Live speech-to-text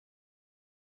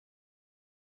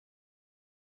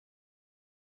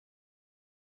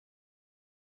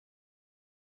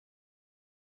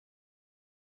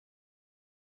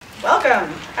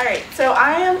Welcome. All right, so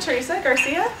I am Theresa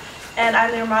Garcia, and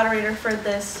I'm your moderator for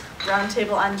this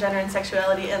roundtable on gender and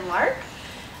sexuality in Larp.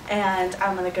 And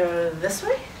I'm going to go this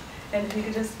way, and if you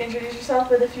could just introduce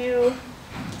yourself with a few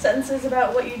sentences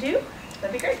about what you do,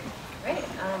 that'd be great. Great.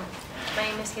 My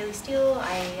name is Hayley Steele.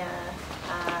 I'm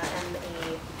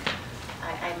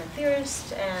a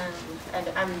theorist and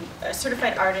I'm a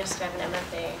certified artist. I have an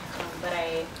MFA, but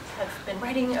I have been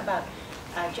writing about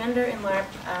gender in LARP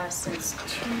since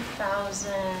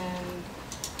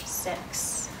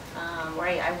 2006, where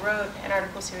I wrote an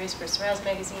article series for Samara's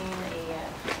magazine,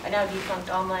 a now defunct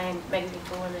online magazine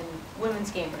for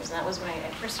women's gamers, and that was when I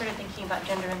first started thinking about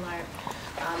gender in LARP.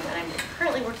 And I'm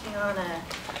currently working on a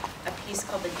piece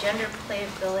called the Gender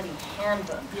Playability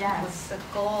Handbook, with the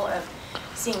goal of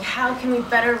seeing how can we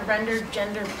better render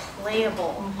gender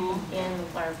playable in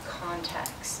LARP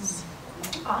contexts.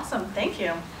 Awesome, thank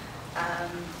you.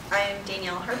 I'm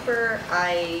Danielle Harper.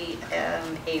 I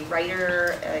am a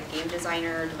writer, a game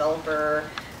designer, developer,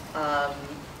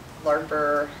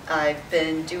 LARPer. I've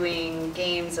been doing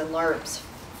games and LARPs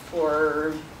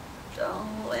for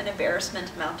an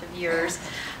embarrassment amount of years.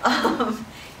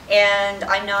 And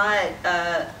I'm not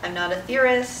a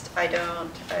theorist. I'm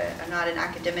not an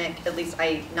academic. At least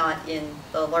I'm not in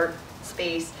the LARP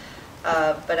space.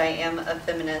 But I am a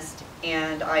feminist,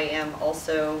 and I am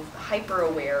also hyper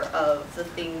aware of the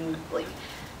thing like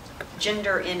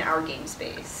gender in our game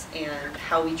space and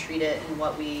how we treat it and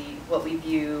what we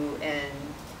view. And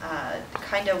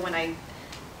kind of when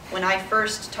I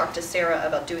first talked to Sarah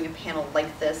about doing a panel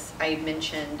like this, I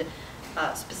mentioned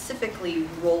specifically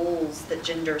roles that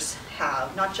genders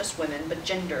have, not just women, but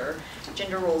gender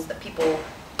roles that people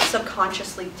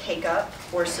subconsciously take up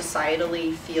or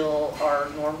societally feel are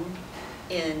norm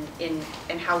in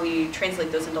how we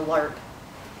translate those into LARP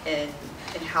and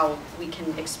how we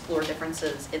can explore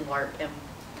differences in LARP and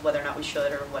whether or not we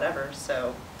should or whatever.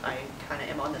 So I kind of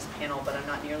am on this panel, but I'm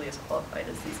not nearly as qualified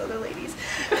as these other ladies.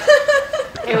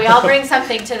 Okay, we all bring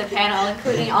something to the panel,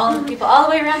 including all the people all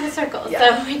the way around the circle.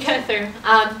 Yeah. So we go through.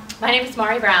 My name is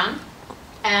Maury Brown,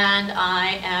 and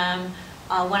I am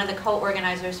one of the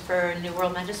co-organizers for New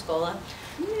World Magiscola.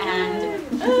 And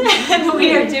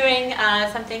we are doing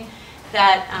something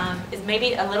that is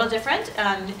maybe a little different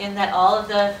in that all of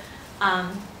the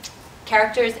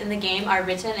characters in the game are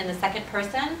written in the second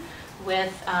person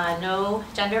with no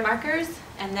gender markers,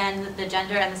 and then the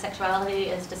gender and the sexuality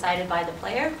is decided by the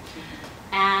player.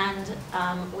 And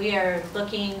we are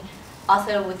looking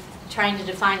also with trying to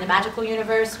define the magical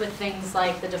universe with things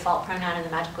like the default pronoun in the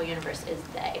magical universe is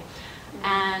they.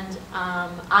 And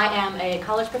I am a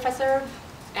college professor,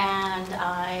 and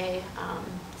I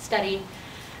study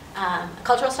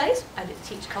cultural studies. I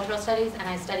teach cultural studies, and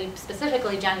I study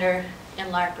specifically gender in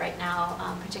LARP right now,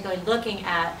 particularly looking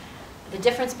at the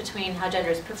difference between how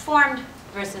gender is performed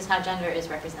versus how gender is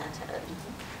represented.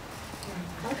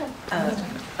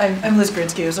 I'm Liz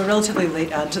Gorinsky. I was a relatively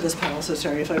late add to this panel, so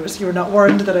sorry if you were not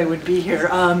warned that I would be here.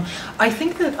 I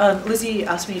think that Lizzie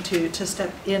asked me to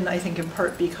step in, I think in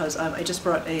part because I just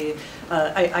brought I'm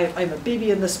a baby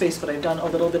in this space, but I've done a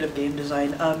little bit of game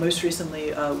design. Most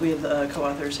recently with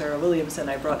co-author Sarah Williamson,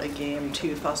 I brought a game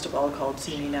to Festival called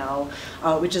See Me Now,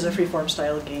 which is a freeform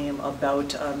style game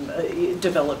about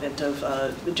development of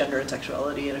gender and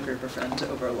sexuality in a group of friends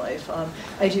over life.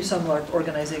 I do some LARP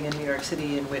organizing in New York City,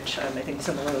 in which I think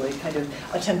similarly kind of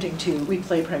attempting to, we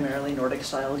play primarily Nordic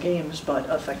style games, but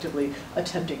effectively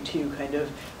attempting to kind of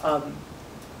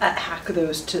hack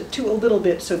those to a little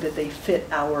bit so that they fit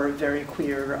our very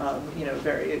queer,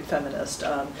 very feminist,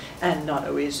 and not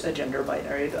always a gender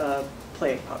binary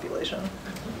playing population.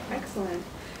 Excellent.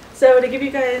 So to give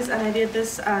you guys an idea,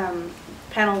 this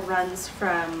panel runs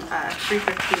from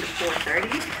 3:15 to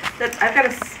 4:30. I've got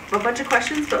a bunch of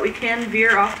questions, but we can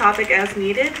veer off topic as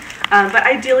needed. But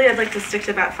ideally, I'd like to stick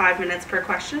to about 5 minutes per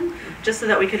question, just so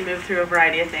that we can move through a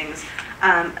variety of things.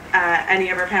 Any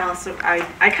of our panelists,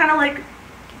 I kind of like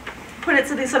put it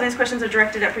so some of these questions are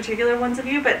directed at particular ones of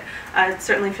you, but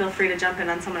certainly feel free to jump in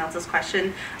on someone else's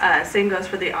question. Same goes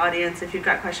for the audience. If you've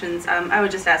got questions, I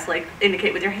would just ask,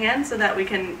 indicate with your hand so that we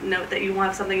can note that you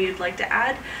have something you'd like to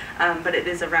add. But it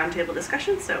is a roundtable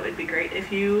discussion, so it'd be great if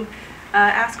you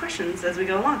ask questions as we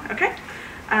go along, okay?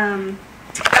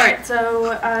 All right,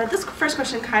 so this first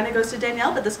question kind of goes to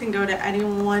Danielle, but this can go to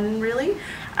anyone really.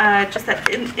 Just that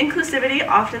inclusivity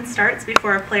often starts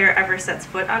before a player ever sets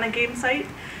foot on a game site.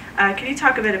 Can you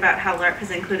talk a bit about how LARP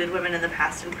has included women in the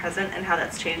past and present and how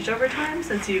that's changed over time,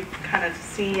 since you've kind of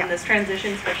seen this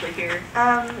transition, especially here?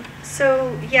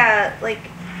 So yeah,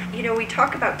 we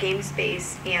talk about game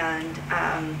space, and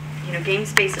you know, game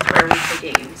space is where we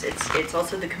play games. It's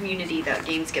also the community that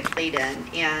games get played in,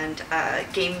 and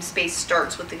game space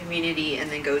starts with the community and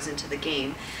then goes into the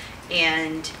game.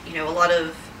 And you know, a lot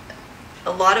of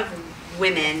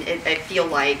women, I feel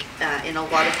like, in a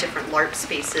lot of different LARP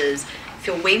spaces,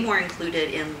 feel way more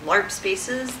included in LARP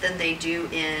spaces than they do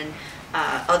in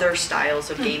other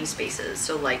styles of game spaces.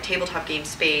 So like tabletop game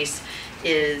space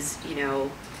is, you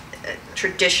know,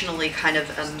 traditionally kind of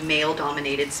a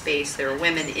male-dominated space. There are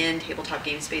women in tabletop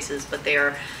game spaces, but they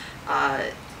are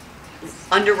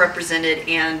underrepresented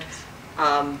and,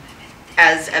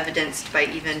 as evidenced by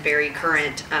even very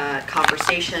current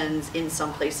conversations, in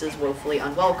some places woefully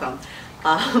unwelcome.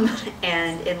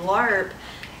 And in LARP,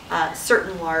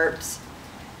 certain LARPs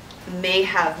may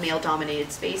have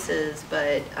male-dominated spaces,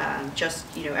 but just,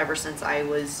 you know, ever since I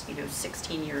was, you know,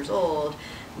 16 years old,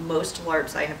 most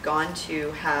LARPs I have gone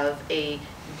to have a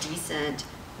decent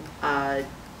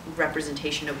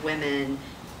representation of women,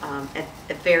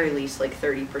 at very least like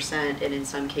 30%, and in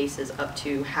some cases up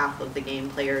to half of the game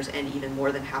players, and even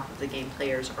more than half of the game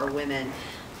players are women.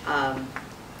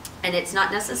 And it's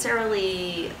not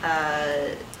necessarily,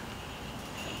 and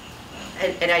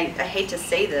I hate to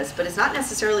say this, but it's not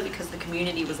necessarily because the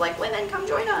community was like, women, come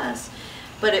join us.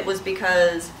 But it was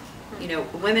because, you know,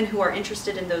 women who are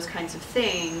interested in those kinds of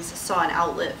things saw an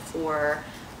outlet for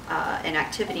an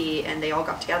activity, and they all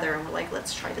got together and were like,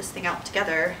 let's try this thing out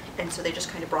together. And so they just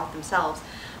kind of brought themselves.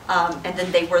 And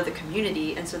then they were the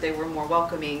community, and so they were more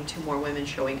welcoming to more women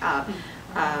showing up.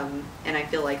 And I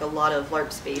feel like a lot of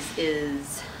LARP space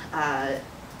is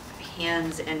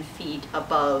hands and feet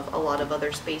above a lot of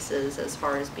other spaces as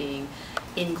far as being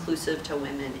inclusive to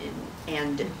women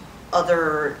and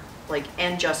other, like,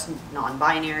 and just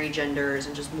non-binary genders,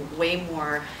 and just way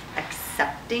more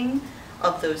accepting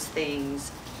of those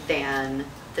things than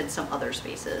some other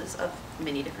spaces of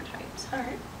many different types. All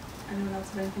right. Anyone else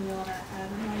have anything you want to add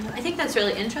on that? I think that's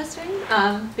really interesting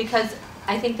because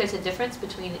I think there's a difference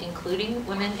between including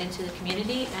women into the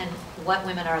community and what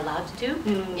women are allowed to do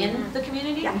in the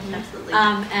community. Yeah, absolutely.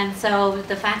 And so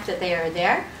the fact that they are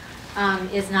there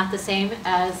is not the same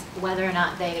as whether or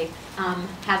not they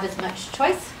have as much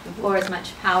choice or as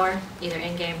much power, either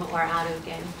in-game or out of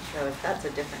game. So that's a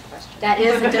different question. That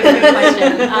is a different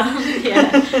question.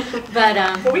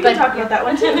 Yeah. But we can talk about that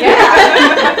one too.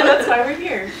 Yeah. That's why we're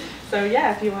here. So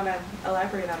yeah, if you want to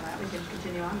elaborate on that, we can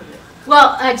continue on with it.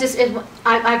 Well,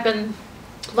 I've been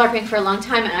LARPing for a long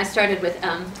time, and I started with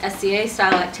SCA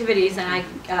style activities, and I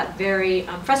got very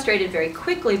frustrated very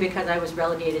quickly because I was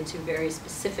relegated to very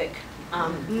specific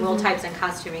role types and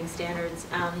costuming standards.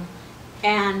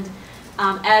 And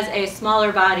as a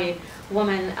smaller body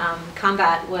woman,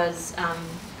 combat was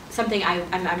something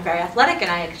I'm very athletic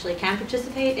and I actually can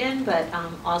participate in, but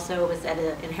also was at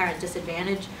an inherent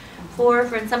disadvantage for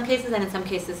in some cases, and in some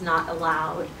cases not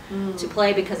allowed to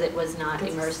play because it was not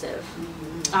immersive.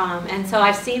 And so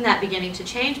I've seen that beginning to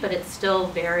change, but it's still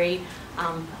very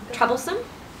troublesome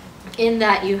in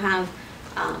that you have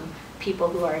people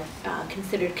who are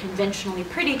considered conventionally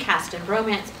pretty cast in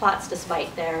romance plots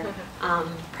despite their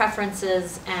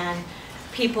preferences, and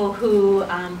people who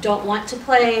don't want to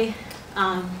play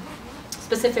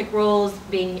specific roles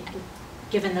being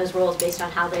given those roles based on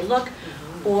how they look,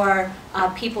 or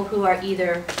people who are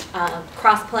either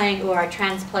cross-playing or are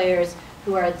trans players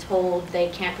who are told they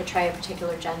can't portray a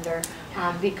particular gender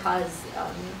because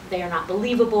they are not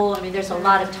believable. I mean, there's a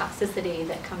lot of toxicity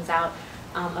that comes out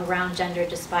around gender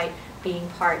despite being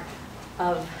part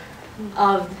of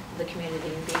the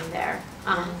community and being there.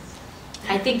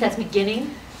 I think that's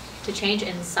beginning to change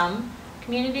in some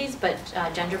communities, but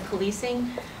gender policing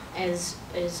is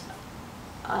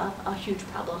a huge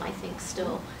problem, I think,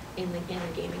 still in the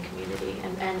gaming community,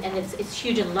 and it's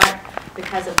huge in LARP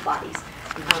because of bodies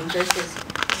versus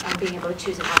being able to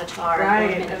choose an avatar or a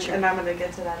miniature. And I'm going to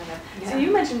get to that in a minute. Yeah. So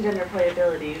you mentioned gender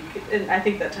playability, and I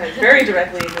think that ties very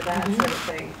directly into that sort of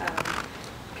thing.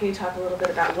 Can you talk a little bit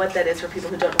about what that is for people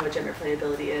who don't know what gender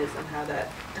playability is, and how that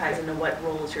ties into what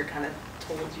roles you're kind of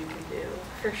told you can do?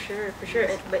 For sure.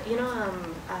 But you know,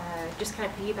 just kind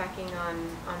of piggybacking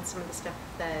on some of the stuff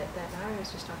that Maury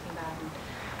was just talking about.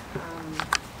 And,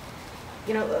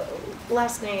 you know,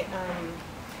 last night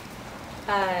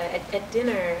at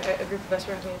dinner, a group of us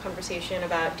were having a conversation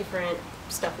about different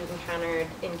stuff we've encountered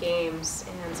in games,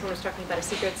 and someone was talking about a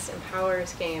Secrets and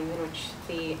Powers game in which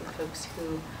the folks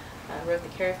who wrote the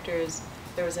characters,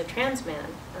 there was a trans man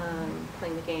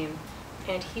playing the game,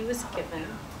 and he was given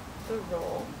the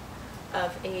role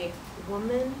of a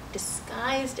woman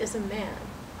disguised as a man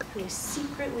who is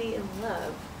secretly in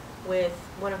love with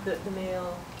one of the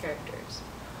male characters.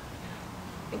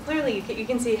 And clearly you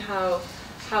can see how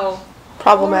how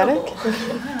problematic.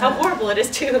 horrible, how horrible it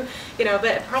is to,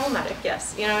 but problematic,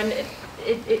 yes. And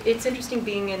it's interesting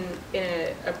being in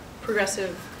a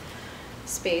progressive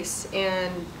space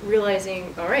and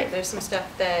realizing, all right, there's some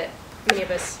stuff that many of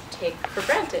us take for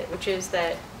granted, which is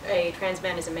that a trans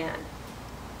man is a man.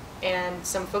 And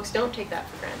some folks don't take that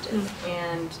for granted.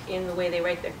 And in the way they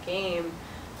write their game,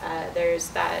 there's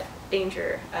that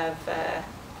danger of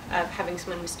having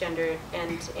someone misgendered.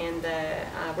 And in the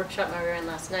workshop Maury ran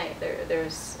last night, there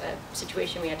was a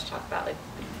situation we had to talk about, like,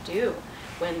 what do you do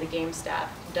when the game staff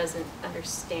doesn't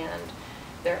understand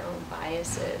their own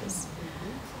biases?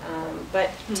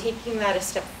 But taking that a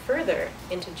step further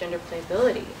into gender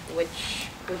playability, which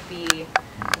would be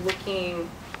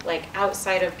looking like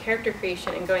outside of character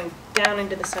creation and going down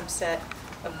into the subset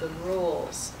of the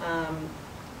rules.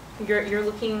 You're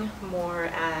looking more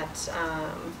at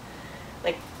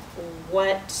like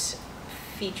what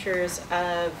features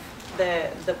of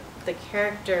the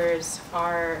characters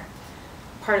are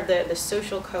part of the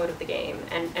social code of the game,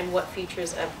 and what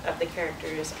features of the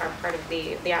characters are part of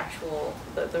the actual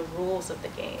the rules of the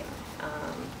game.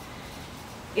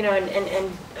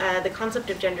 The concept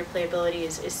of gender playability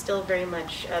is still very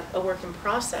much a work in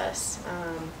process.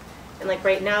 And like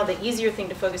right now, the easier thing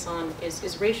to focus on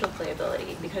is racial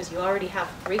playability, because you already have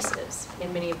races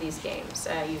in many of these games.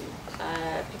 You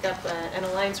pick up an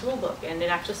Alliance rulebook, and it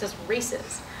actually says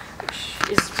races, which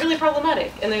is really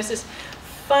problematic. And there's this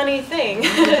funny thing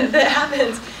that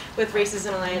happens with races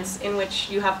in Alliance, in which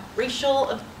you have racial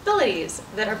abilities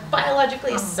that are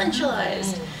biologically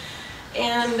essentialized.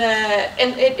 And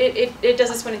it does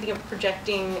this funny thing of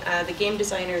projecting the game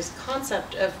designer's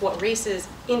concept of what race is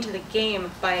into the game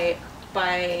by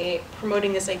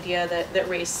promoting this idea that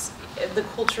race, the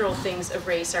cultural things of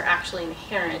race, are actually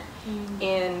inherent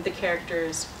in the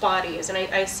characters' bodies. And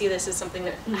I see this as something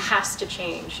that has to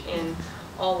change in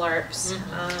all LARPs.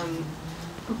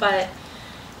 But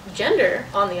gender,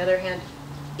 on the other hand,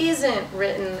 isn't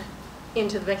written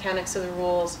into the mechanics of the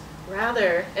rules.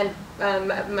 Rather, and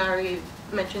Maury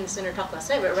mentioned this in her talk last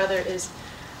night, but rather is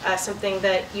something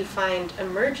that you find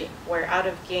emerging, where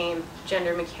out-of-game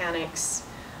gender mechanics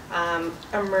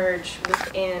emerge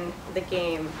within the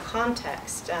game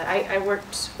context. I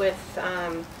worked with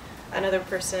another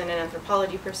person, an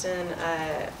anthropology person,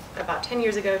 about 10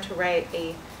 years ago to write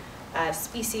a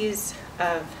species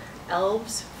of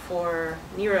elves for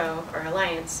Nero, or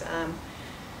Alliance,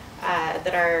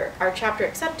 that our chapter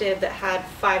accepted, that had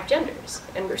 5 genders.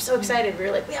 And we were so excited. We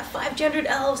were like, we have 5 gendered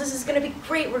elves. This is going to be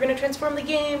great. We're going to transform the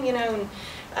game, And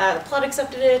the plot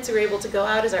accepted it, so we were able to go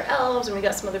out as our elves, and we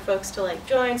got some other folks to like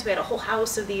join. So we had a whole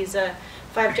house of these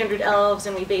 5 gendered elves,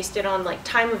 and we based it on like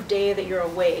time of day that you're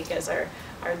awake as our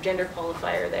gender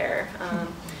qualifier there.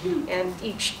 And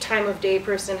each time of day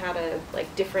person had a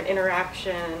like different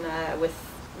interaction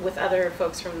with other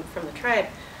folks from the tribe.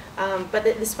 But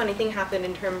this funny thing happened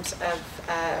in terms of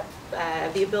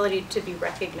the ability to be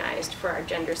recognized for our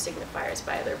gender signifiers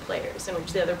by other players, in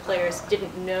which the other players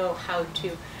didn't know how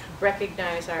to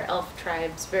recognize our elf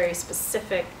tribe's very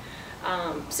specific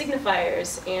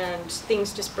signifiers, and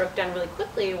things just broke down really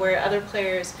quickly, where other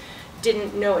players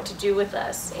didn't know what to do with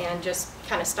us and just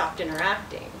kind of stopped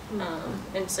interacting.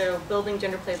 And so building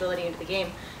gender playability into the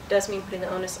game does mean putting the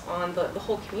onus on the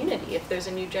whole community. If there's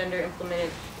a new gender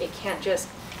implemented, it can't just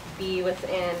be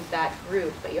within that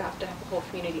group, but you have to have the whole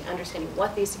community understanding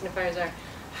what these signifiers are,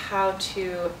 how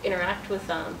to interact with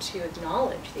them, to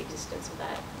acknowledge the existence of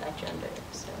that gender.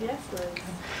 So. Yes, Liz.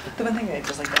 The one thing I'd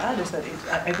just like to add is that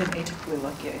I've been atypically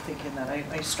lucky, I think, in that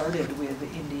I started with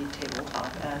indie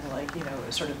tabletop and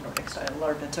sort of Nordic style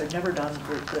LARP, and so I've never done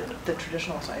the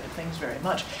traditional side of things very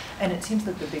much. And it seems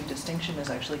that the big distinction is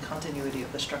actually continuity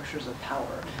of the structures of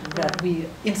power. That we,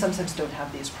 in some sense, don't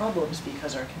have these problems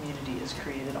because our community is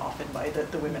created often by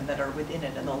the women that are within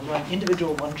it, and they'll run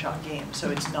individual one-shot games.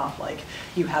 So it's not like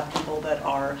you have people that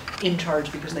are in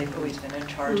charge because they've always been in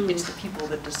charge. It's the people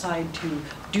that decide to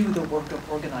do the work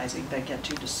of organizing that get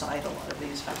to decide a lot of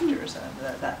these factors,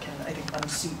 and that can, I think,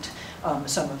 unseat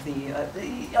some of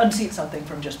unseat something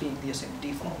from just being the assumed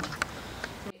default.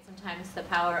 Sometimes the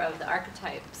power of the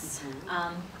archetypes,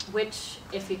 which,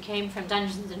 if you came from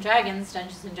Dungeons and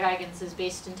Dragons is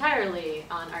based entirely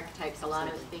on archetypes. A lot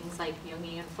of things like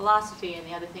Jungian philosophy and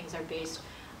the other things are based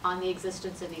on the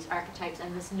existence of these archetypes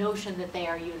and this notion that they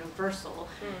are universal,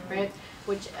 right?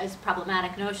 Which is a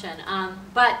problematic notion.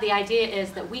 But the idea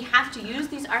is that we have to use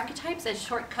these archetypes as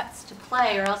shortcuts to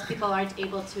play, or else people aren't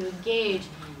able to engage.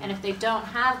 And if they don't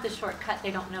have the shortcut,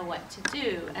 they don't know what to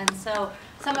do. And so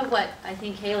some of what I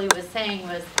think Hayley was saying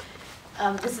was,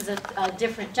 this is a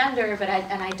different gender, but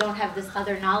I don't have this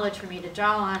other knowledge for me to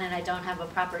draw on, and I don't have a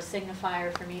proper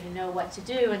signifier for me to know what to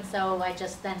do, and so I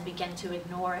just then begin to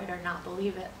ignore it or not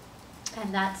believe it.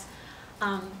 And that's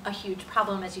a huge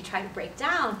problem as you try to break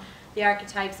down the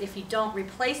archetypes. If you don't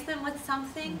replace them with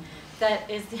something that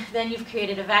is, then you've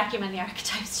created a vacuum, and the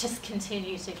archetypes just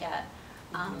continue to get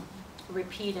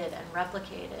repeated and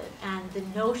replicated. And the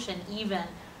notion even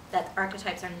that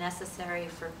archetypes are necessary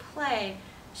for play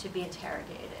should be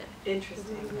interrogated.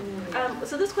 Interesting.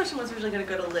 So this question was originally going to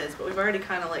go to Liz, but we've already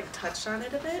kind of like touched on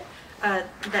it a bit.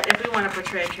 That if we want to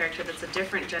portray a character that's a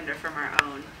different gender from our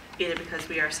own, either because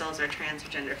we ourselves are trans or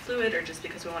gender fluid, or just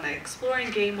because we want to explore in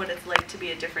game what it's like to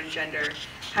be a different gender,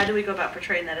 how do we go about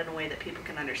portraying that in a way that people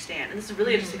can understand? And this is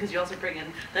really interesting because you also bring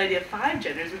in the idea of 5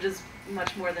 genders, which is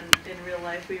much more than in real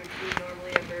life we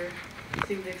normally ever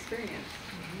seem to experience.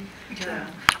 Yeah.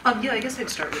 Yeah, I guess I'd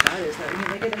start with that. Is that, I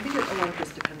mean, like, I think a lot of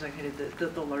this depends on kind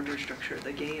of the larger structure of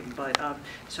the game. But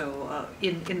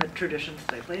in the traditions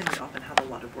that I play in, we often have a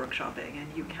lot of workshopping, and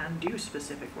you can do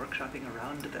specific workshopping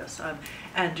around this.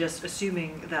 And just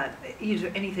assuming that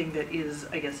anything that is,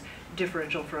 I guess,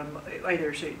 differential from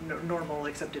either say normal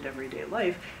accepted everyday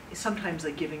life, sometimes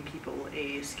like giving people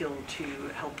a skill to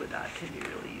help with that can be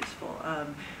really useful.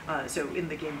 So in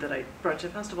the game that I brought to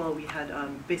the festival, we had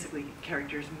basically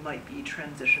characters might be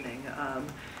transitioning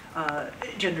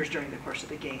genders during the course of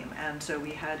the game, and so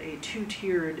we had a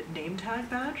 2-tiered name tag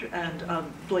badge and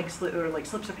blank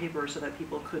slips of paper so that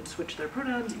people could switch their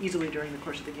pronouns easily during the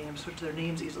course of the game, switch their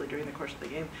names easily during the course of the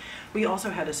game. We also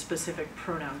had a specific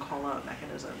pronoun call-out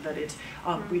mechanism that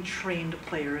we trained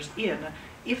players in.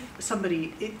 If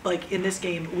somebody, like in this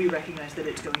game, we recognize that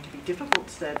it's going to be difficult,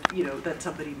 that that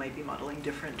somebody might be modeling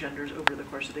different genders over the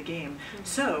course of the game.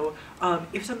 So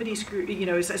if somebody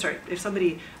if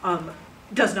somebody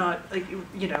does not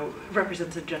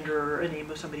represents a gender or a name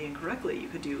of somebody incorrectly, you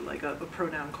could do like a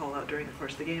pronoun call out during the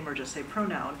course of the game, or just say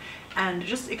pronoun, and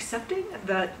just accepting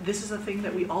that this is a thing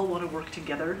that we all want to work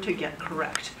together to get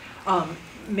correct.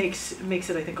 Makes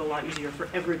it, I think, a lot easier for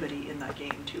everybody in that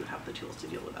game to have the tools to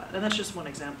deal with that. And that's just one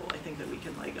example. I think that we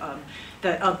can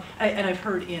and I've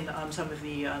heard in some of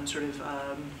the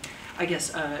I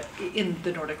guess in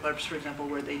the Nordic LARPs, for example,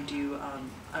 where they do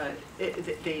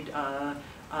they'd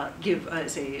give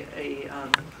say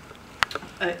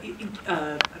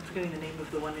I'm forgetting the name of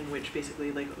the one in which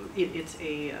basically like it's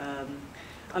a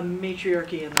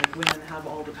matriarchy, and like women have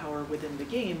all the power within the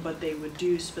game, but they would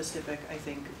do specific, I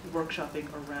think, workshopping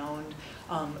around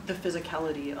the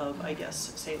physicality of, I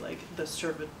guess, say like the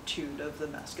servitude of the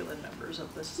masculine members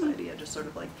of the society, and just sort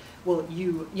of like, well,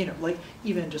 like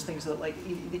even just things that like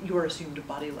your assumed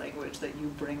body language that you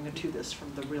bring to this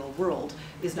from the real world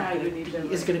is not going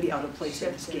to be out of place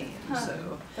in this game.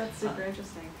 So that's super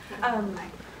interesting. I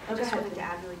just wanted to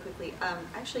add really quickly.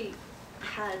 Actually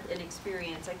had an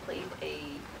experience.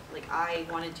 I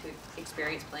wanted to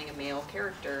experience playing a male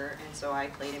character, and so I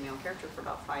played a male character for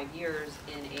about 5 years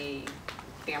in a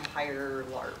vampire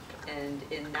LARP. And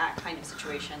in that kind of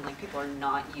situation, like people are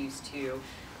not used to,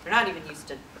 they're not even used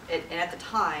to it. And at the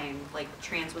time, like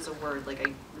trans was a word, like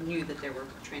I knew that there were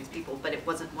trans people, but it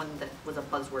wasn't one that was a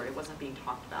buzzword. It wasn't being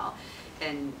talked about.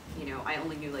 And I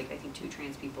only knew like I think 2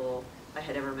 trans people I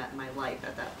had ever met in my life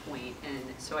at that point. And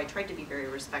so I tried to be very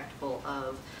respectful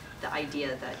of the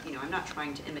idea that, I'm not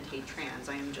trying to imitate trans,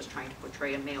 I am just trying to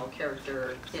portray a male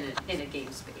character in a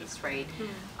game space, right?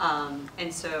 Mm-hmm.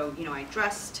 And so, I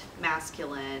dressed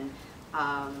masculine,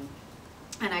 and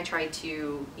I tried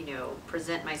to,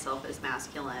 present myself as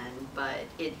masculine, but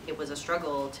it was a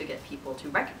struggle to get people to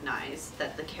recognize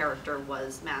that the character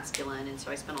was masculine, and so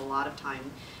I spent a lot of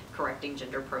time correcting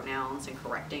gender pronouns and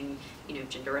correcting,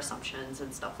 gender assumptions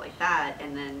and stuff like that.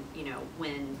 And then,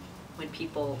 when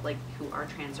people like who are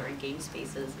trans are in game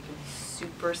spaces, like I'm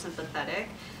super sympathetic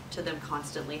to them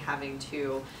constantly having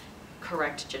to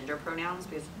correct gender pronouns,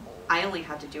 because I only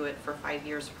had to do it for 5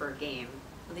 years per game.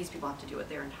 These people have to do it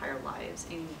their entire lives.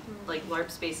 And like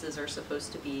LARP spaces are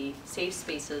supposed to be safe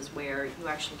spaces where you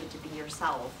actually get to be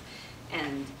yourself,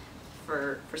 and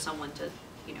for someone to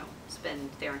spend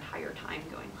their entire time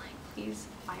going like, please,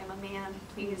 I am a man,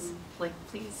 please, like,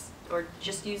 please, or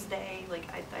just use they, like,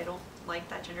 I don't like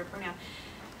that gender pronoun.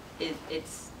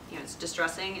 It's it's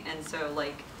distressing. And so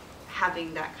like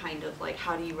having that kind of like,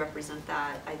 how do you represent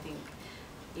that? I think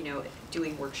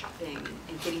doing workshopping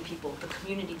and getting people, the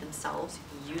community themselves,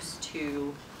 used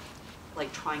to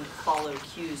like trying to follow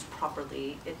cues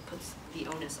properly, it puts the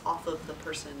onus off of the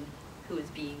person who is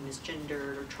being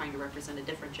misgendered or trying to represent a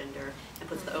different gender, and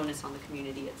puts the onus on the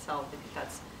community itself. I think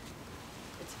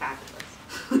it's fabulous.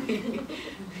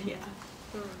 Yeah.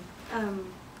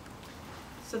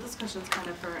 So this question's kind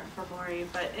of for Maury,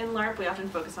 but in LARP we often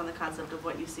focus on the concept of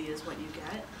what you see is what you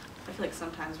get. I feel like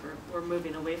sometimes we're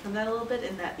moving away from that a little bit,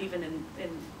 in that even in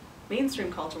mainstream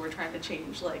culture we're trying to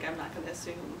change, like I'm not going to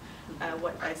assume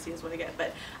what I see is what I get.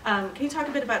 But can you talk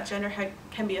a bit about gender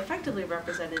can be effectively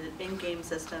represented in game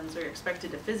systems, or you're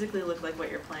expected to physically look like what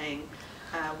you're playing?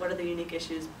 What are the unique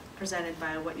issues presented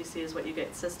by what you see is what you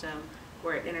get system,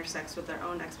 where it intersects with their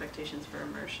own expectations for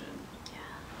immersion? Yeah,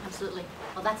 absolutely.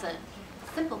 Well, that's a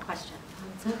simple question.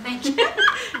 So thank you.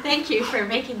 Thank you for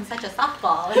making such a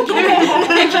softball and giving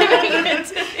it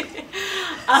to me.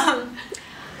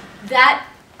 That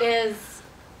is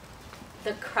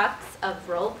the crux of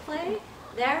role play.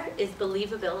 There is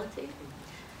believability.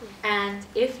 And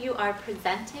if you are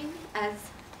presenting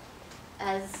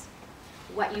as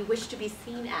what you wish to be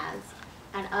seen as,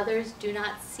 and others do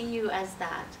not see you as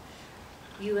that,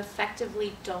 you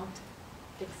effectively don't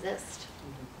exist.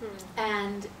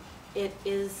 And it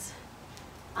is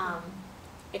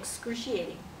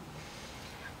excruciating.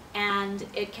 And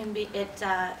it can be,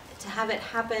 to have it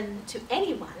happen to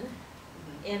anyone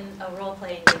in a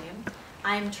role-playing game.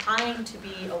 I'm trying to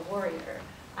be a warrior.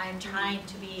 I'm trying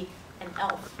to be an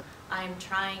elf. I'm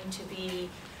trying to be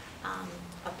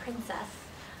a princess.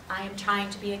 I am trying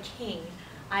to be a king.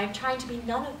 I am trying to be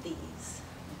none of these,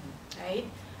 right?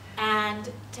 And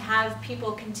to have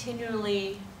people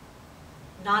continually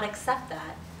not accept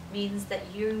that means that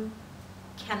you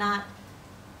cannot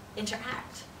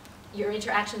interact. Your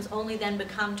interactions only then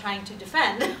become trying to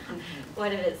defend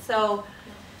what it is. So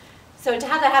to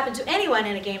have that happen to anyone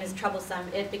in a game is troublesome.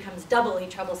 It becomes doubly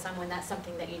troublesome when that's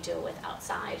something that you deal with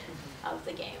outside of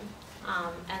the game.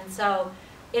 And so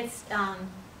it's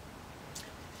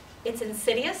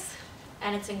insidious,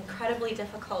 and it's incredibly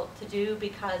difficult to do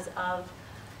because of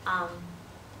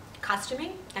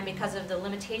costuming and because of the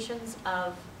limitations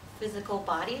of physical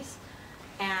bodies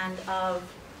and of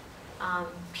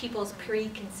people's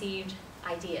preconceived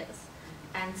ideas.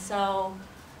 And so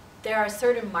there are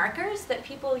certain markers that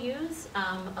people use.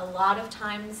 A lot of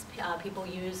times people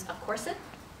use a corset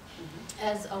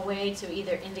as a way to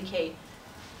either indicate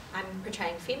I'm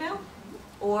portraying female,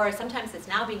 or sometimes it's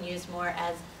now being used more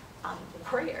as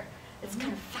warrior. It's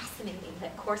kind of fascinating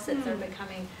that corsets are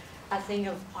becoming a thing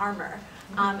of armor.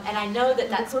 And I know that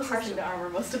that's partially to armor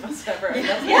most of us ever.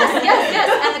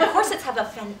 yes. And the corsets have a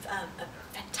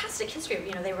fantastic history.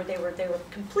 You know, they were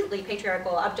completely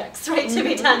patriarchal objects, right, to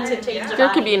be done to change the There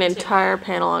could body be an into- entire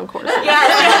panel on corsets.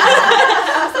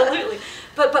 Yes, absolutely.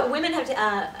 But women have,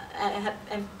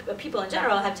 and people in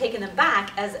general have taken them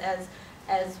back as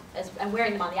and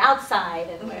wearing them on the outside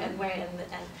and wearing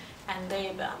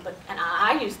and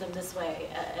I use them this way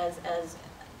as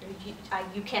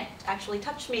you can't actually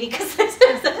touch me because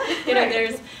you know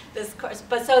there's this course.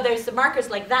 But so there's the markers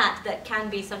like that can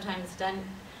be sometimes done.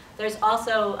 There's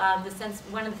also the sense,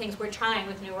 one of the things we're trying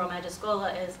with New World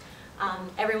Magiscola is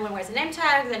everyone wears a name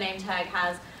tag. The name tag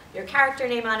has your character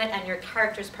name on it and your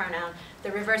character's pronoun.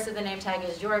 The reverse of the name tag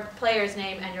is your player's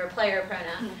name and your player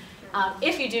pronoun.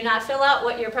 If you do not fill out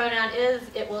what your pronoun is,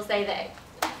 it will say they.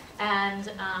 And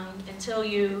until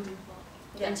you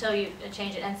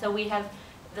change it. And so we have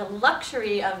the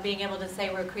luxury of being able to say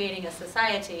we're creating a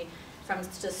society from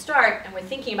the start, and we're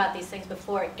thinking about these things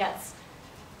before it gets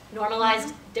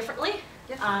normalized differently.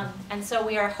 And so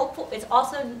we are hopeful. It's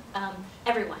also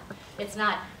everyone. It's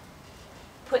not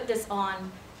put this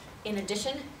on in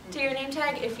addition to your name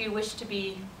tag if you wish to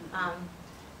be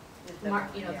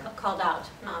called out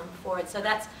for it. So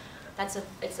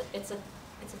it's a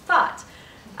thought.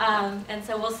 And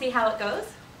so we'll see how it goes.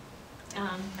 I'm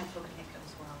hoping it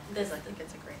goes well. This, I think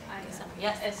it's a great idea.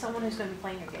 Yes. As someone who's going to be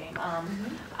playing your game,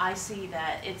 I see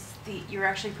that you're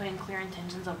actually putting clear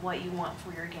intentions of what you want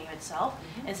for your game itself,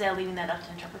 instead of leaving that up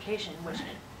to interpretation, which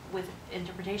with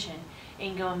interpretation, it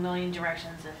can go a million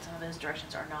directions, and some of those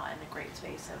directions are not in a great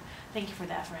space. So thank you for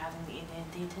that, for having the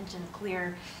intention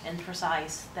clear and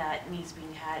precise that needs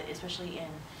being had, especially in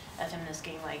a feminist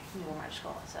game like New World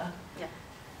Magiscola. So yeah.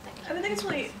 And I think it's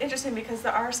really interesting because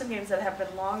there are some games that have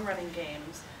been long-running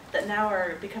games that now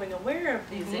are becoming aware of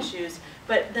these issues,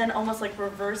 but then almost like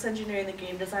reverse engineering the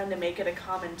game design to make it a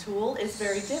common tool is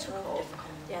very difficult.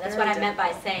 Yeah, that's what I meant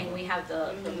by saying we have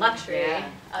the luxury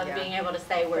of being able to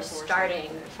say we're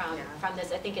starting from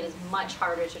this. I think it is much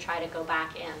harder to try to go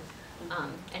back in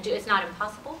and do. It's not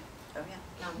impossible,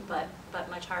 but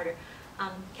much harder.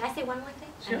 Can I say one more thing?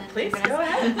 Sure, and then please, go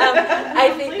ahead.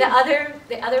 I think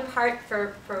the other part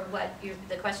for what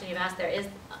the question you've asked there is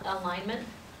alignment.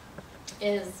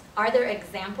 Are there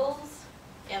examples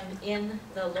in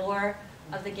the lore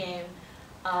of the game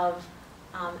of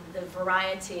the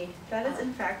variety? That is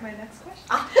in fact my next question.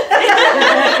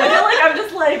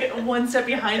 like one step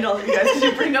behind all of you guys because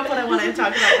you bring up what I want to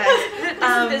talk about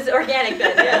next. This is organic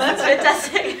then, yes, it's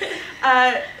fantastic.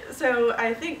 So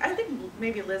I think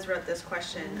maybe Liz wrote this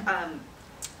question.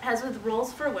 As with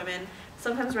roles for women,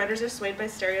 sometimes writers are swayed by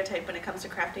stereotype when it comes to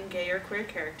crafting gay or queer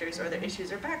characters or their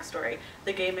issues or backstory.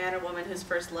 The gay man or woman whose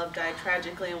first love died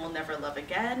tragically and will never love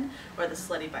again, or the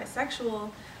slutty bisexual.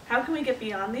 How can we get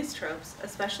beyond these tropes,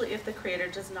 especially if the creator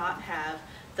does not have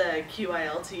the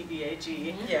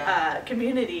QILTBAG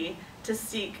community to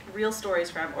seek real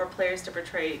stories from or players to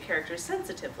portray characters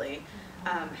sensitively?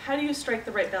 How do you strike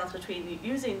the right balance between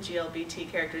using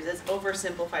GLBT characters as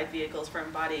oversimplified vehicles for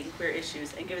embodying queer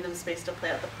issues and giving them space to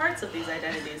play out the parts of these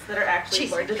identities that are actually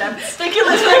important to them? Thank you,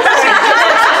 Liz.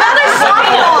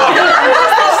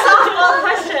 Softball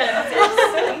question.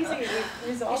 It's so easy.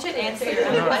 You should answer your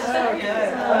own question. Now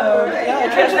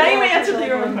you may answer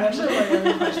your own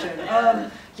question.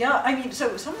 Yeah, I mean,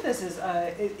 so some of this is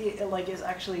is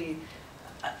actually.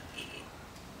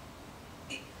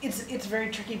 It's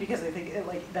very tricky because I think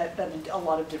that a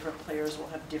lot of different players will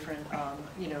have different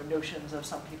notions of.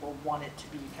 Some people want it to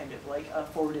be kind of like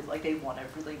forwarded, like they want to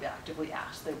really actively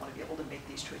ask, they want to be able to make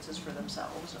these choices for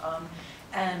themselves,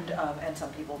 and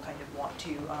some people kind of want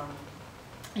to.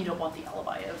 You don't want the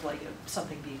alibi of like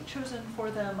something being chosen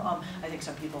for them. I think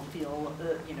some people feel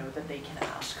that they can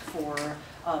ask for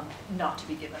not to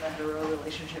be given a hetero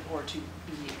relationship or to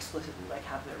be explicitly like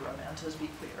have their romances be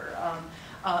queer.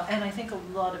 And I think a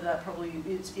lot of that probably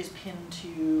is pinned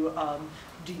to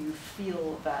do you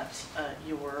feel that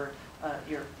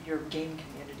your game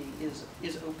community is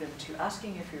open to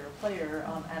asking if you're a player,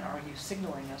 and are you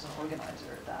signaling as an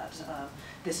organizer that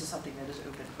this is something that is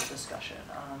open for discussion,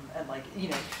 and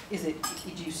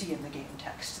do you see in the game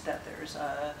text that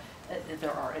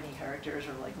there are any characters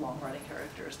or like long-running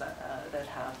characters that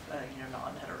have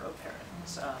non-hetero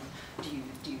pairings? Do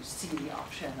you see the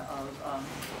option of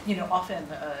often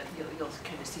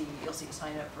you'll see a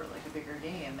sign up for like a bigger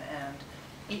game, and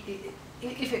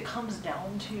if it comes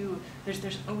down to,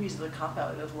 there's always the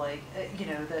cop-out of like,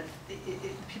 that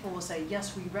people will say,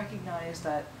 yes, we recognize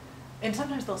that, and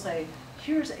sometimes they'll say,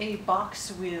 here's a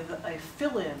box with a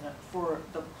fill-in for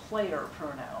the player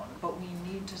pronoun, but we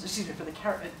need to, for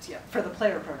the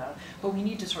player pronoun, but we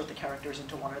need to sort the characters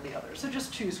into one or the other. So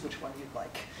just choose which one you'd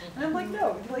like. And I'm like,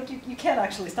 no, like you can't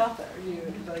actually stop there.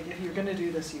 If you're going to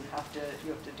do this, you have to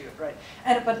do it right.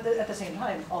 But at the same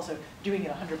time, also doing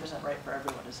it 100% right for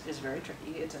everyone is very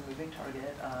tricky. It's a moving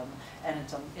target, and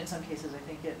in some cases, I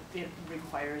think it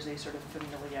requires a sort of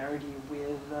familiarity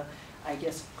with. I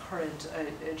guess current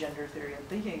gender theory and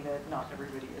thinking that not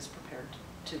everybody is prepared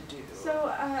to do.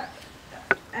 So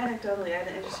anecdotally, I had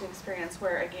an interesting experience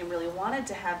where a game really wanted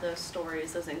to have those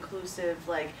stories, those inclusive,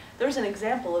 there's an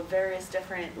example of various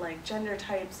different gender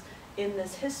types in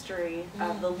this history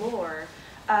of the lore.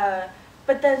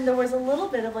 But then there was a little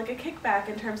bit of a kickback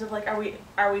in terms of are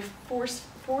we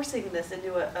forcing this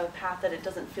into a path that it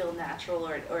doesn't feel natural,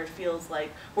 or it feels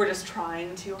like we're just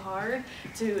trying too hard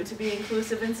to be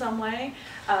inclusive in some way,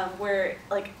 where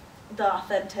the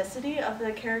authenticity of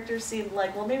the characters seemed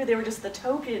like, well, maybe they were just the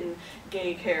token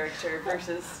gay character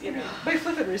versus, My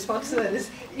flippant response to that is,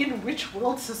 in which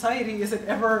world society is it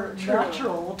ever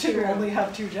natural to only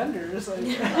have two genders?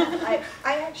 I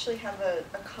actually have a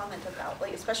comment about,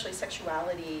 especially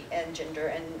sexuality and gender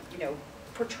and,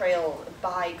 portrayal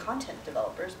by content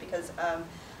developers, because, I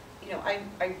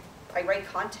write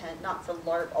content, not for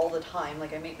LARP all the time, I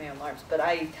make my own LARPs, but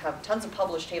I have tons of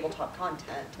published tabletop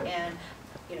content, and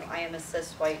I am a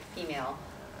cis white female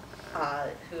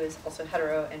who is also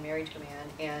hetero and married to a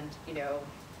man, and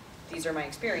these are my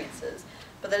experiences.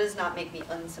 But that does not make me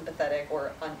unsympathetic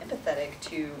or unempathetic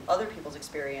to other people's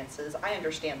experiences. I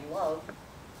understand love,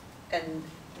 and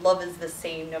love is the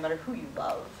same no matter who you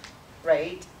love,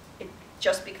 right?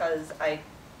 Just because I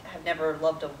have never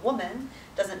loved a woman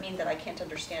doesn't mean that I can't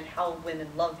understand how women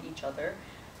love each other,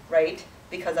 right?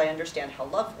 Because I understand how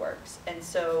love works. And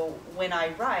so when I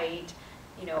write,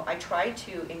 I try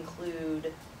to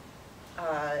include,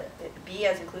 be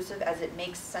as inclusive as it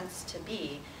makes sense to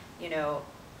be. I'm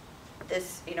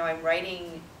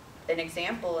writing an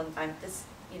example, and this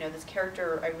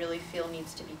character I really feel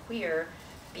needs to be queer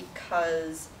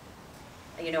because,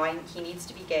 he needs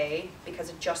to be gay because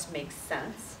it just makes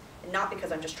sense, and not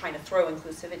because I'm just trying to throw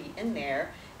inclusivity in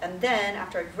there. And then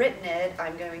after I've written it,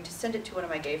 I'm going to send it to one of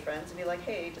my gay friends and be like,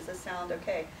 hey, does this sound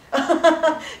okay?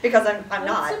 Because I'm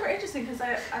not. It's super interesting because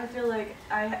I feel like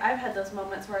I've had those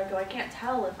moments where I go, I can't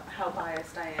tell how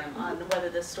biased I am on whether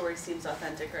this story seems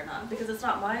authentic or not, because it's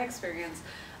not my experience.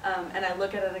 And I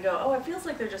look at it and I go, oh, it feels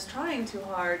like they're just trying too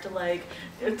hard to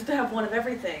have one of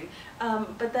everything.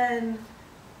 But then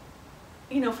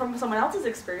you know, from someone else's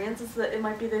experience, is that it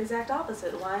might be the exact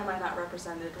opposite. Why am I not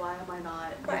represented? Why am I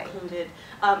not included?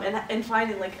 And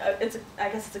finding like I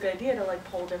guess it's a good idea to like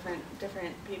poll different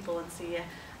people and see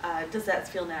does that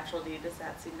feel natural to you? Does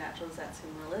that seem natural? Does that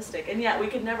seem realistic? And yeah, we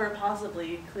could never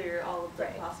possibly clear all of the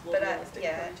possible realistic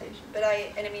permutations. But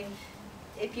I mean,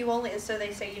 if you only, so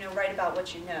they say, you know, write about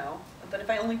what you know. But if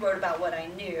I only wrote about what I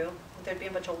knew, there'd be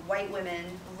a bunch of white women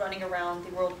running around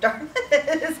the world of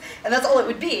darkness, and that's all it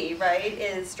would be, right?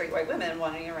 Is straight white women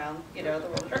running around, you know, the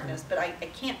world of darkness. But I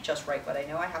can't just write what I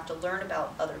know. I have to learn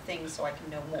about other things so I can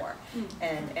know more,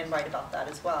 and write about that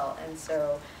as well. And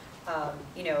so,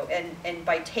 you know, and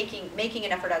by making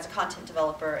an effort as a content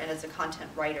developer and as a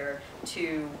content writer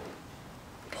to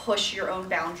push your own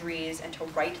boundaries and to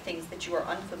write things that you are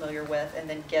unfamiliar with, and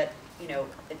then get, you know,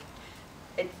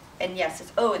 and yes,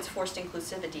 it's forced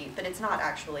inclusivity, but it's not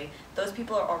actually. Those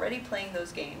people are already playing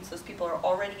those games. Those people are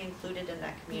already included in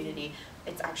that community.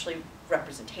 It's actually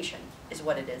representation is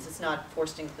what it is. It's not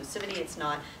forced inclusivity. It's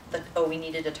not that, oh, we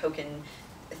needed a token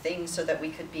thing so that we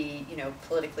could be, you know,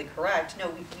 politically correct. No,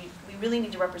 we really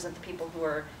need to represent the people who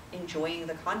are enjoying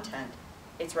the content.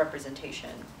 It's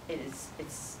representation.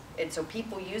 And so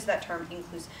people use that term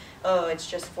it's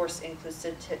just forced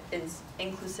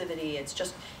inclusivity.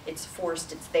 It's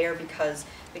forced. It's there because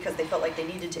they felt like they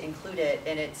needed to include it.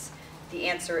 And the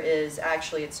answer is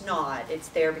actually it's not. It's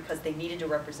there because they needed to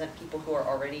represent people who are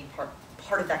already part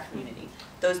of that community.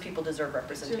 Those people deserve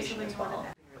representation as well.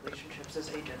 Relationships as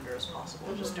agender as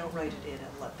possible. Just don't write it in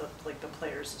and let the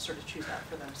players sort of choose that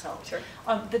for themselves. Sure.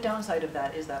 The downside of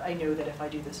that is that I know that if I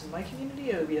do this in my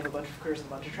community, we have a bunch of queers and a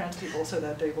bunch of trans people, so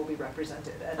that they will be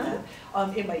represented, and that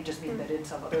it might just mean that in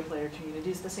some other player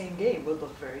communities the same game would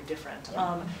look very different.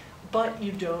 But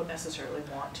you don't necessarily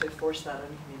want to force that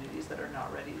on communities that are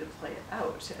not ready to play it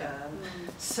out.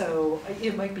 So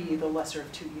it might be the lesser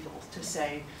of two evils to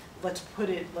say, let's put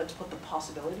the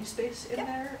possibility space in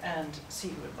there and see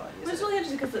who embodies it. It's really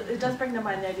interesting because it does bring to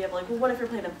mind the idea of like, well, what if you're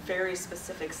playing a very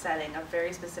specific setting, a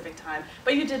very specific time?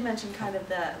 But you did mention kind of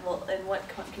that, well, in what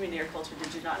community or culture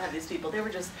did you not have these people? They were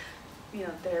just, you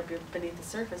know, they're beneath the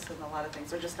surface and a lot of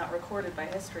things. They're just not recorded by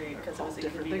history because it was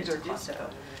inconvenient to do so.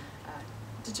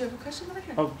 Did you have a question over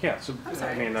here? Oh, yeah, so,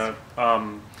 I mean,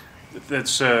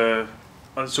 that's, so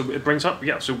it brings up,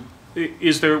 so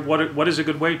is there, what is a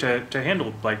good way to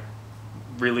handle, like,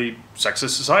 really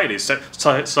sexist societies,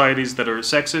 societies that are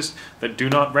sexist, that do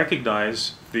not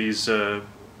recognize these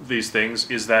things?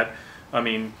 Is that, I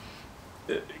mean,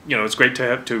 you know, it's great to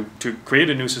have to create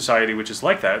a new society which is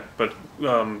like that, but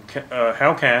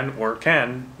how can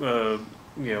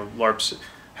you know, LARPs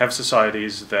have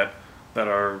societies that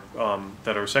are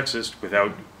sexist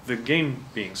without the game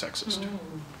being sexist?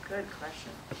 Good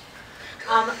question.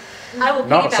 I will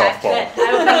Not a piggyback softball.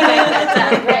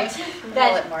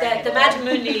 that the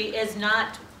Magimundi is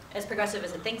not as progressive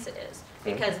as it thinks it is,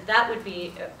 because that would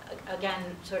be again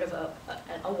sort of a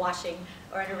washing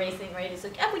or an erasing, right? It's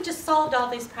like, we just solved all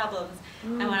these problems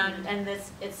and went on, and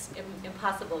it's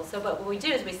impossible. So, but what we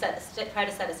do is we try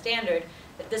to set a standard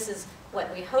that this is what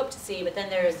we hope to see, but then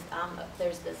there's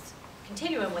this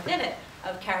continuum within it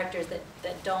of characters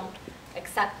that don't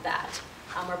accept that.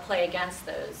 Or play against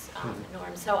those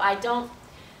norms. So I don't.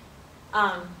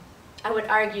 I would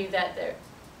argue that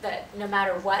no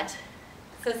matter what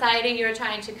society you're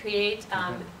trying to create,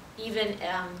 even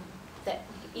that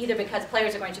either because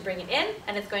players are going to bring it in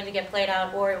and it's going to get played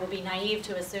out, or it will be naive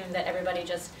to assume that everybody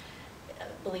just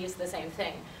believes the same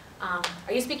thing. Are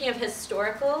you speaking of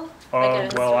historical?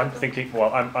 Well, I'm thinking.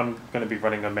 Well, I'm going to be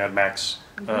running a Mad Max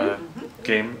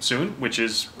game soon, which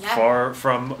is far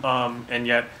from and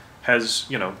yet has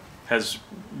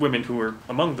women who are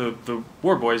among the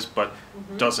war boys, but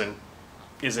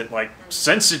isn't like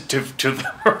sensitive to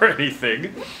them or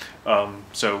anything.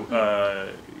 So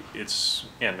it's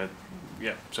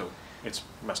so it's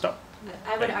messed up.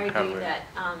 I would argue that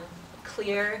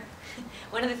clear.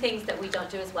 One of the things that we don't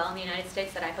do as well in the United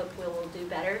States that I hope we will do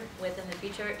better with in the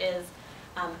future is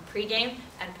pre-game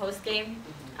and post-game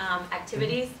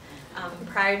activities.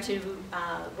 Prior to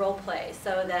role play,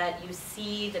 so that you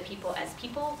see the people as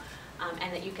people,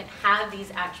 and that you can have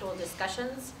these actual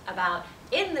discussions about,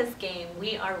 in this game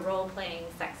we are role-playing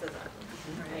sexism,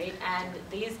 right? And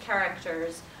these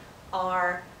characters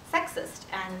are sexist,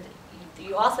 and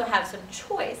you also have some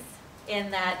choice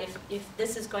in that if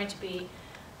this is going to be,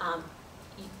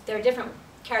 there are different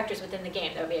characters within the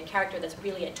game. There will be a character that's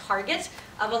really a target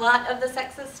of a lot of the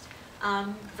sexist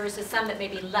versus some that may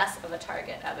be less of a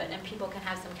target of it, and people can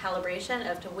have some calibration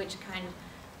as to which kind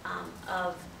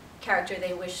of character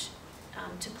they wish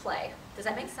to play. Does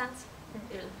that make sense?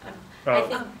 I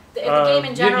think the game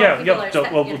in general, people are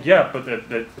set, well, you know. yeah, but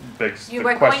that begs You the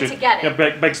were question. going to get it.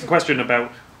 Yeah, begs the question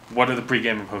about what are the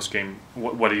pregame and postgame.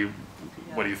 What do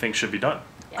you think should be done?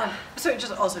 So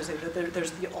just also say that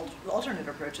there's the alternate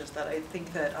approaches that I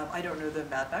think that, I don't know the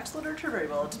Mad Max literature very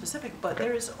well in specific, but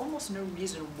there is almost no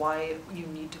reason why you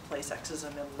need to play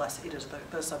sexism unless it is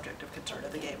the subject of concern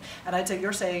of the game. And I'd say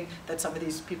you're saying that some of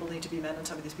these people need to be men and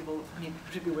some of these people need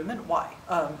to be women. Why?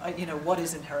 You know, what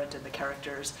is inherent in the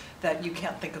characters that you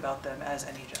can't think about them as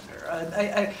any gender?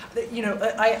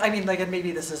 I mean, like, and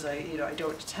maybe this is I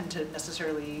don't tend to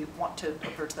necessarily want to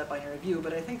approach that binary view,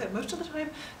 but I think that most of the time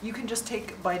you can just take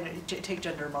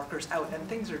gender markers out and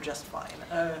things are just fine.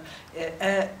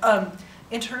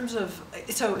 In terms of,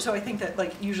 so I think that,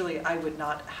 like, usually I would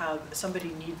not have somebody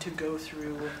need to go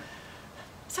through.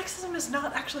 Sexism is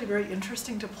not actually very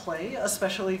interesting to play,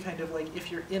 especially kind of like if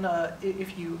you're in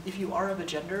if you are of a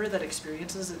gender that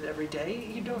experiences it every day,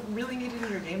 you don't really need it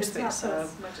in your game space. It's not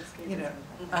as much escapism. You know,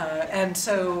 and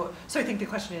so I think the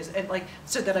question is, and like,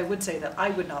 so that I would say that I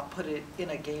would not put it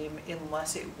in a game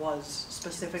unless it was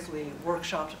specifically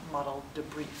workshopped, modeled,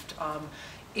 debriefed.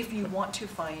 If you want to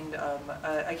find,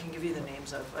 I can give you the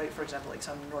names of, for example, like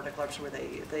some Nordic LARPs where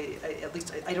they at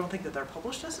least, I don't think that they're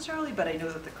published necessarily, but I know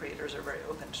that the creators are very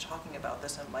open to talking about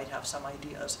this and might have some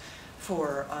ideas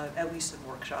for, at least in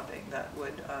workshopping, that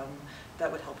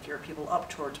would help gear people up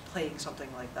towards playing something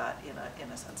like that in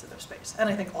a sensitive space. And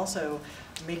I think also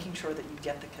making sure that you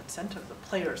get the consent of the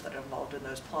players that are involved in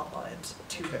those plot lines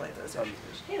to play those issues.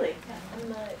 Hayley,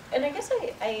 and I guess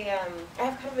I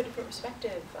have kind of a different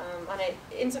perspective on it,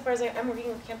 insofar as I'm working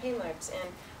with campaign LARPs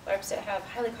and LARPs that have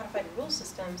highly codified rule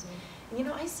systems. And, you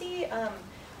know, I see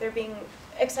there being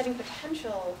exciting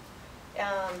potential,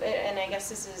 and I guess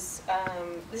this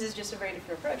is just a very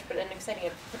different approach, but an exciting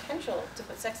potential to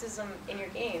put sexism in your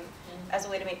game as a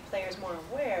way to make players more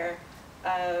aware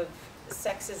of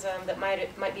sexism that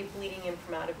might be bleeding in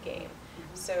from out of game.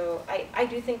 So I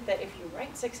do think that if you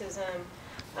write sexism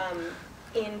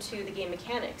into the game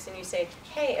mechanics and you say,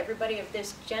 hey, everybody of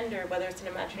this gender, whether it's an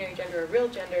imaginary gender or a real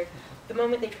gender, the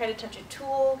moment they try to touch a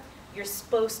tool, you're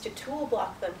supposed to tool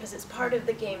block them because it's part of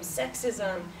the game's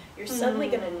sexism. You're suddenly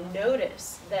going to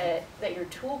notice that you're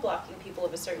tool blocking people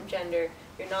of a certain gender.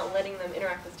 You're not letting them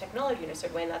interact with technology in a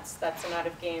certain way, and that's an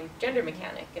out-of-game gender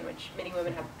mechanic in which many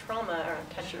women have trauma around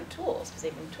touching tools because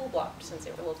they've been tool blocked since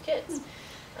they were little kids.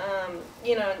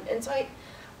 You know, and so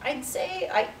I'd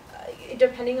say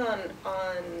depending on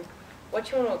what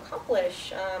you want to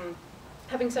accomplish,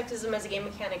 having sexism as a game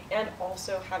mechanic and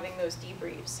also having those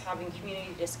debriefs, having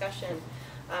community discussion,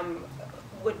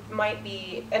 might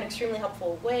be an extremely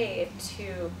helpful way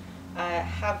to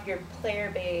have your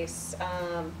player base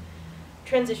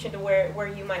transition to where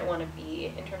you might want to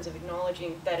be in terms of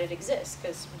acknowledging that it exists,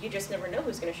 because you just never know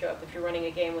who's going to show up if you're running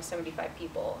a game with 75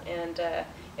 people, and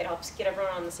it helps get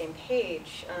everyone on the same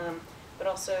page. But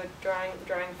also drawing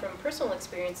from personal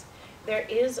experience, there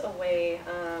is a way,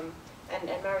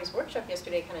 and Maury's workshop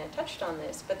yesterday kind of touched on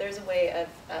this, but there's a way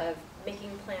of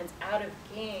making plans out of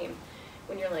game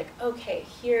when you're like, okay,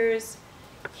 here's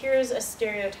a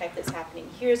stereotype that's happening,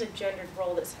 here's a gendered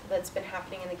role that's been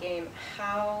happening in the game.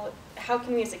 How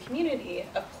can we as a community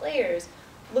of players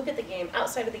look at the game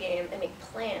outside of the game and make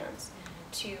plans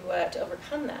to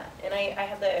overcome that? And I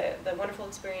had the wonderful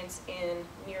experience in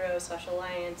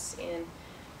Miro/Alliance in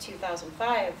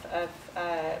 2005 of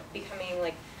becoming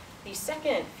like the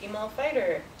second female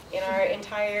fighter in our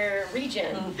entire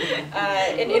region,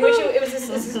 in which it was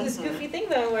this goofy thing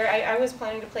though, where I was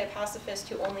planning to play a pacifist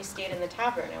who only stayed in the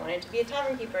tavern. I wanted to be a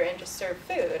tavern keeper and just serve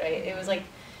food. It was like,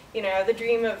 you know, the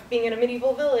dream of being in a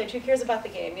medieval village. Who cares about the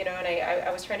game, you know? And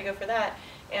I was trying to go for that.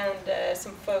 And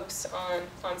some folks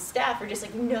on staff were just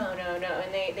like, no,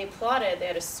 and they plotted. They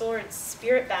had a sword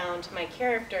spirit bound to my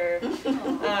character, you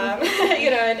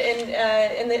know,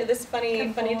 and this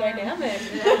funny dynamic.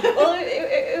 Well,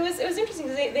 it was interesting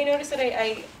because they noticed that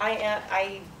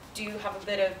I do have a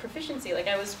bit of proficiency. Like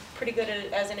I was pretty good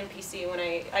as an NPC when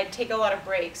I'd take a lot of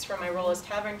breaks from my role as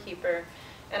tavern keeper.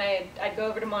 And I'd go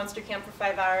over to Monster Camp for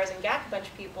 5 hours and gack a bunch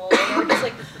of people, and they were just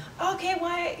like, okay,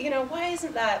 why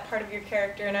isn't that part of your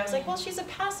character? And I was like, well, she's a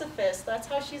pacifist, that's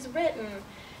how she's written.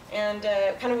 And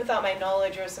kind of without my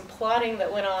knowledge, there was some plotting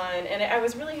that went on, and I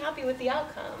was really happy with the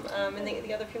outcome. And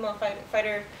the other female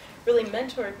fighter really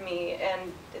mentored me,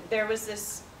 and there was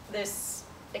this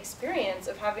experience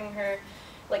of having her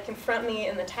like confront me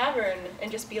in the tavern and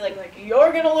just be like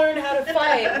you're gonna learn how to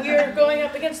fight. We're going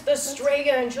up against the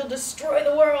Strega and she'll destroy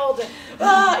the world. And,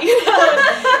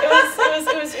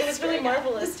 it was really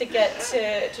marvelous to get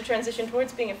to transition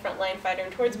towards being a frontline fighter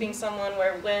and towards being someone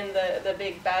where when the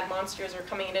big bad monsters are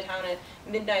coming into town at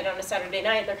midnight on a Saturday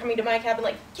night, they're coming to my cabin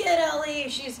like, get Ellie,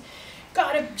 she's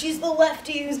the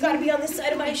lefty who's got to be on this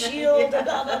side of my shield, blah,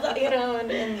 blah, blah,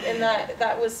 and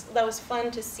that was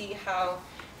fun to see how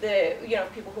the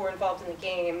people who were involved in the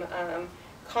game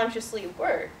consciously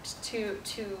worked to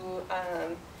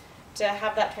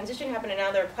have that transition happen, and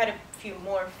now there are quite a few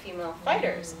more female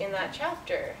fighters in that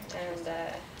chapter, and.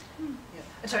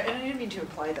 Sorry, and I didn't mean to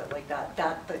imply that I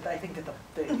think that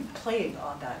the playing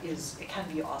on that it can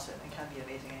be awesome, it can be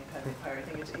amazing, and it can be fire. I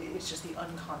think it's just the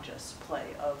unconscious play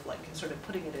of like sort of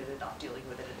putting it in and not dealing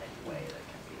with it in any way that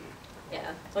can be.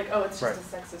 Yeah, it's like, oh, it's just a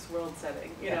sexist world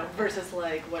setting, you know, versus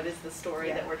like, what is the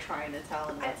story that we're trying to tell,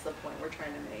 and what's the point we're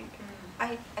trying to make.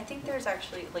 I think there's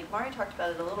actually, like Maury talked about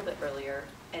it a little bit earlier,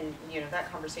 and that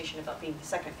conversation about being the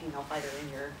second female fighter in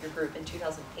your group in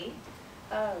 2008.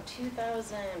 Oh,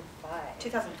 2005.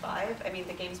 2005? I mean,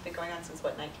 the game's been going on since,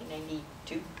 what,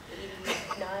 1992?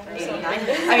 89 or 89?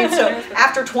 something. I mean, so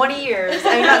after 20 years,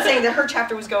 I'm not saying that her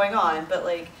chapter was going on, but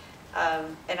like,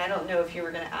 and I don't know if you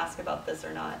were going to ask about this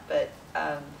or not, but,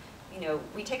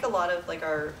 we take a lot of like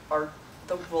the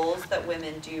roles that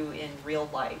women do in real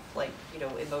life, like,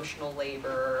 emotional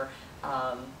labor,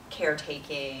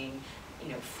 caretaking,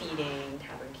 feeding,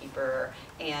 tavern keeper,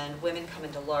 and women come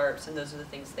into LARPs and those are the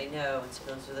things they know, and so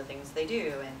those are the things they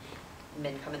do, and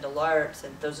men come into LARPs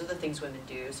and those are the things women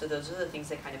do, so those are the things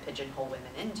they kind of pigeonhole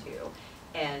women into.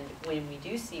 And when we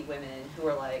do see women who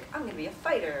are like, I'm going to be a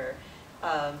fighter,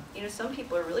 some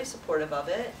people are really supportive of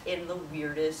it in the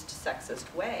weirdest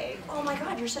sexist way. Oh my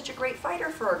God, you're such a great fighter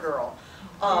for a girl.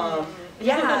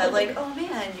 Yeah, like, oh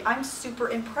man, I'm super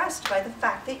impressed by the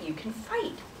fact that you can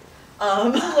fight.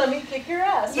 Let me kick your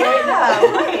ass. Yeah,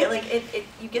 right. Like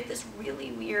you get this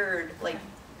really weird, like,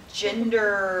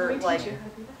 gender, like.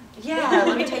 Yeah,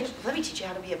 let me teach you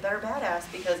how to be a better badass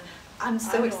because I'm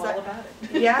so excited. I know all about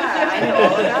it. Yeah, I know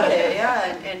all about it.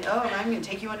 Yeah, and I'm going to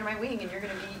take you under my wing, and you're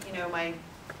going to be,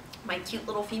 my cute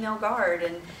little female guard,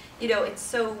 and it's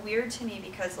so weird to me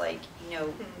because like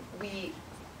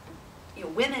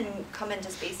women come into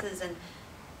spaces and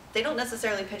they don't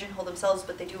necessarily pigeonhole themselves,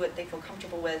 but they do what they feel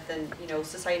comfortable with, and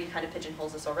society kind of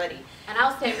pigeonholes us already. And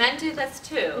I'll say men do this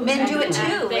too. Men do it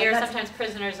too. They are sometimes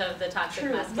prisoners of the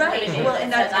toxic masculinity. Right. Well,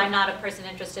 and says I'm not a person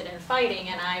interested in fighting,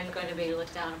 and I'm going to be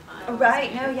looked down upon.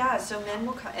 Right. No. Yeah. So men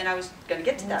will come, and I was going to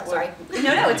get to that. Sorry.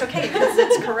 No. It's okay because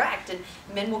it's correct. And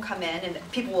men will come in, and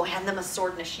people will hand them a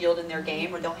sword and a shield in their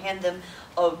game, or they'll hand them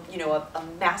a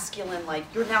masculine, like,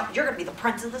 you're going to be the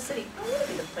prince of the city. I want to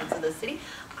be the prince of the city.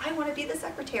 I want to be the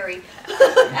secretary.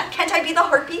 Can't I be the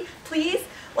harpy, please?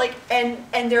 Like, and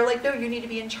they're like, no, you need to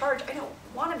be in charge. I don't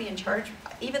want to be in charge.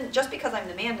 Even just because I'm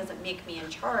the man doesn't make me in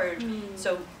charge.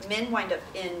 So men wind up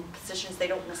in positions they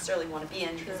don't necessarily want to be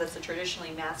in because that's a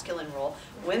traditionally masculine role.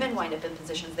 Women wind up in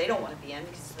positions they don't want to be in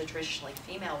because it's the traditionally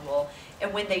female role.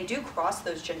 And when they do cross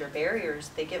those gender barriers,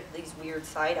 they get these weird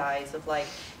side eyes of like,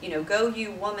 go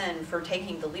you woman for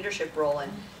taking the leadership role,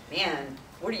 and man,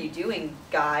 what are you doing,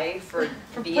 guy, for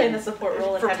playing the support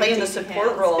role? For playing the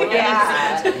support role,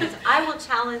 yeah. Because I will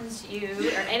challenge you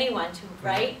or anyone to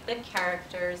write the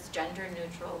characters gender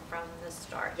neutral from the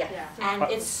start. Yeah. And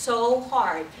it's so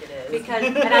hard. It is. Because,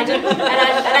 and I don't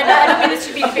mean this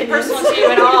to be personal to you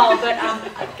at all, but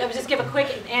I would just give a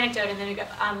quick anecdote and then we go.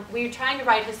 We're trying to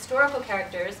write historical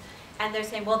characters, and they're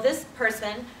saying, well, this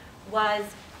person was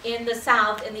in the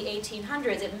South in the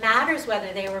 1800s. It matters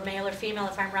whether they were male or female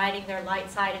if I'm writing their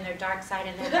light side and their dark side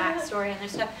and their backstory and their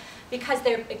stuff, because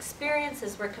their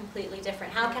experiences were completely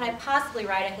different. How can I possibly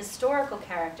write a historical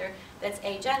character that's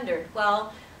agendered?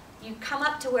 Well, you come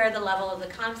up to where the level of the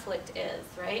conflict is,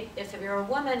 right? If you're a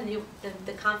woman,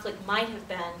 the conflict might have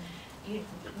been you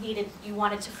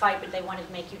wanted to fight, but they wanted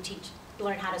to make you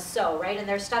learn how to sew, right? And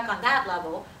they're stuck on that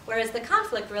level, whereas the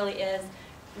conflict really is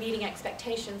meeting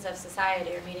expectations of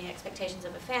society or meeting expectations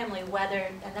of a family, and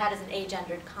that is an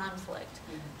agendered conflict.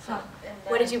 So,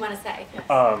 what did you want to say?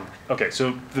 Okay,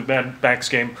 so the Mad Max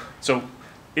game, so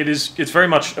it's very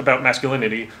much about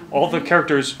masculinity. All the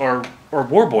characters are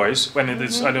war boys, and it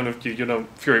is, I don't know if you know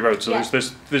Fury Road, so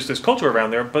there's this culture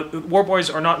around there, but war boys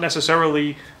are not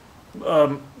necessarily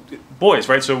boys,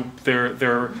 right? So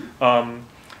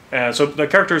so the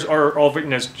characters are all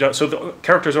written as, so the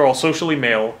characters are all socially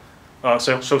male,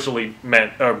 socially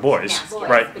boys,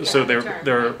 right? Yeah, so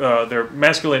they're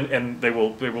masculine, and they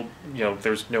will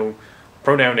there's no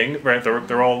pronouncing, right?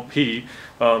 They're all he,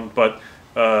 but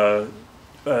their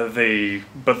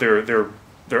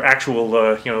actual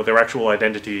their actual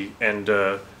identity and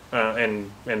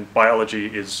biology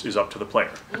is up to the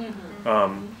player.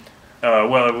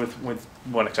 Well, with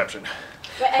one exception.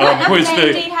 They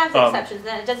indeed have exceptions.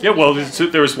 It doesn't Yeah, well,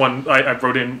 mean there was one. I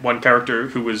wrote in one character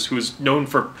who was known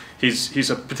for he's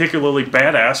a particularly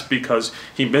badass because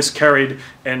he miscarried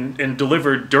and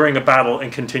delivered during a battle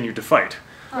and continued to fight.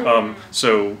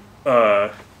 So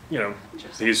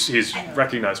he's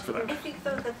recognized for that. I think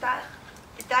though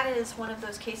that is one of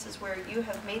those cases where you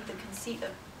have made the conceit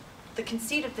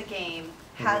of the game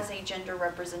has a gender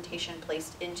representation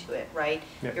placed into it, right?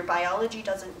 Yeah. Your biology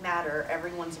doesn't matter.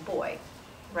 Everyone's a boy,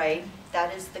 right?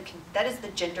 That is the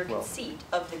gender conceit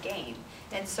of the game,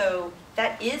 and so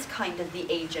that is kind of the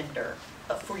agender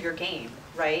for your game,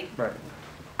 right? Right.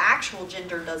 Actual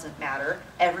gender doesn't matter.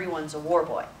 Everyone's a war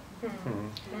boy.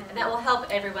 And that will help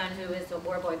everyone who is a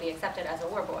war boy be accepted as a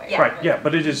war boy. Yeah. Right. Yeah,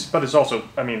 but it's also,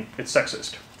 I mean, it's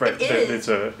sexist, right? It is.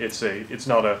 It's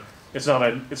not a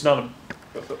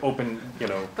open,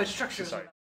 But structure. society.